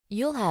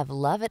You'll have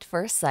love at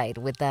first sight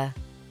with the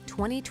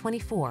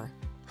 2024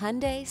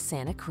 Hyundai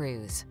Santa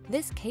Cruz.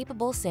 This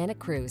capable Santa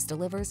Cruz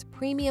delivers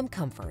premium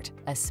comfort,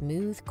 a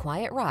smooth,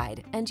 quiet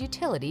ride, and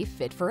utility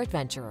fit for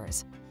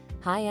adventurers.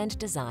 High-end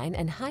design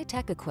and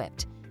high-tech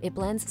equipped, it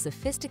blends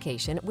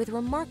sophistication with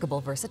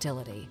remarkable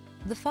versatility.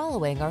 The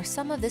following are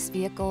some of this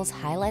vehicle's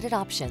highlighted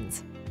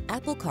options: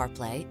 Apple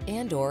CarPlay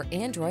and/or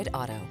Android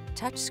Auto,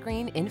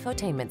 touchscreen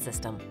infotainment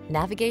system,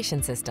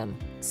 navigation system,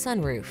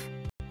 sunroof,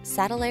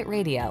 satellite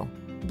radio,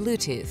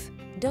 Bluetooth.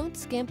 Don't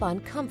skimp on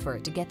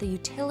comfort to get the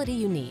utility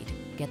you need.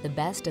 Get the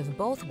best of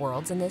both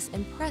worlds in this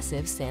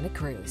impressive Santa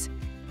Cruz.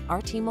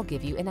 Our team will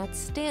give you an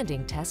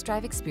outstanding test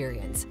drive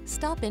experience.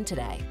 Stop in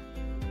today.